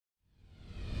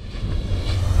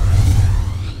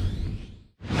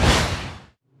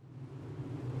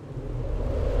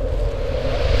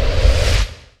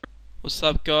What's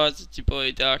up, guys? It's your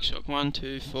boy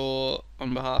DarkShock124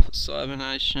 on behalf of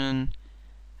Cybernation,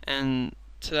 and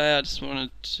today I just wanted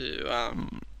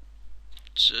to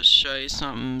just show you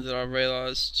something that I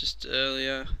realised just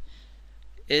earlier.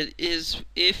 It is,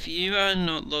 if you are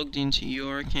not logged into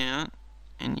your account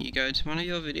and you go to one of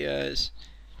your videos,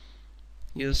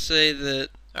 you'll see that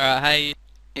hey,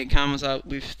 it comes up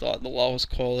with like the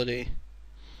lowest quality.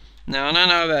 Now I don't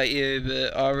know about you,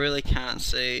 but I really can't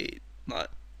see like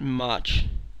much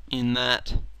in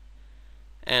that,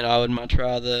 and I would much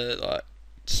rather like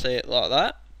see it like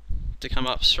that to come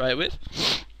up straight with.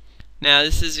 Now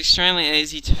this is extremely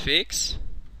easy to fix.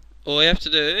 All you have to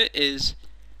do is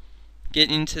get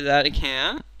into that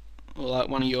account, or like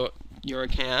one of your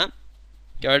account,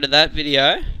 go to that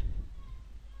video,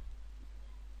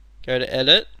 go to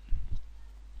edit,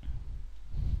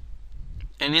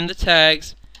 and in the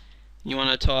tags you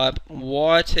want to type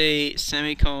YT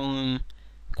semicolon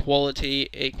quality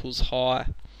equals high,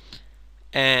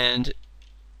 and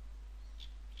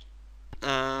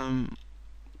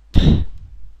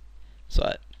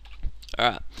so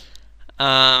alright,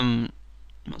 my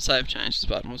save changes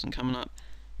button wasn't coming up.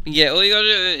 But yeah, all you gotta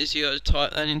do is you gotta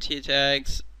type that into your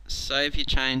tags, save your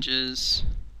changes.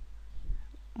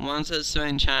 Once it's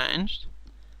been changed,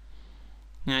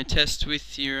 test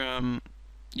with your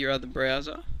other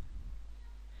browser,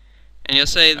 and you'll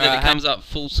see that it comes up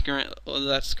full screen, or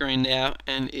that screen now,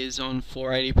 and is on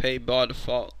 480p by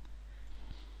default.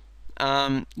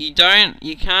 You can't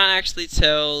actually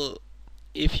tell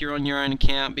if you're on your own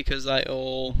account because they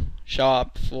all show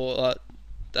up for like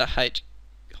the high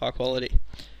quality.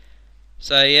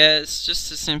 So yeah, it's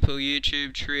just a simple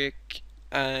YouTube trick,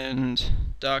 and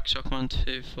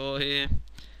DarkShock124 here,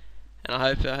 and I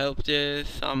hope it helped you.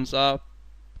 Thumbs up,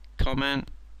 comment,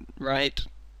 rate,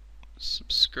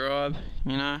 subscribe,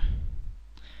 I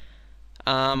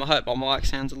hope my mic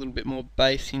sounds a little bit more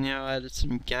bassy now. I added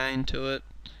some gain to it,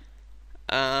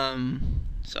 so I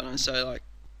don't sound like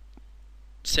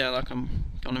I'm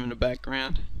kind of in the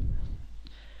background.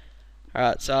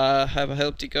 Alright, so I hope I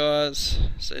helped you guys.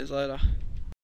 See you later.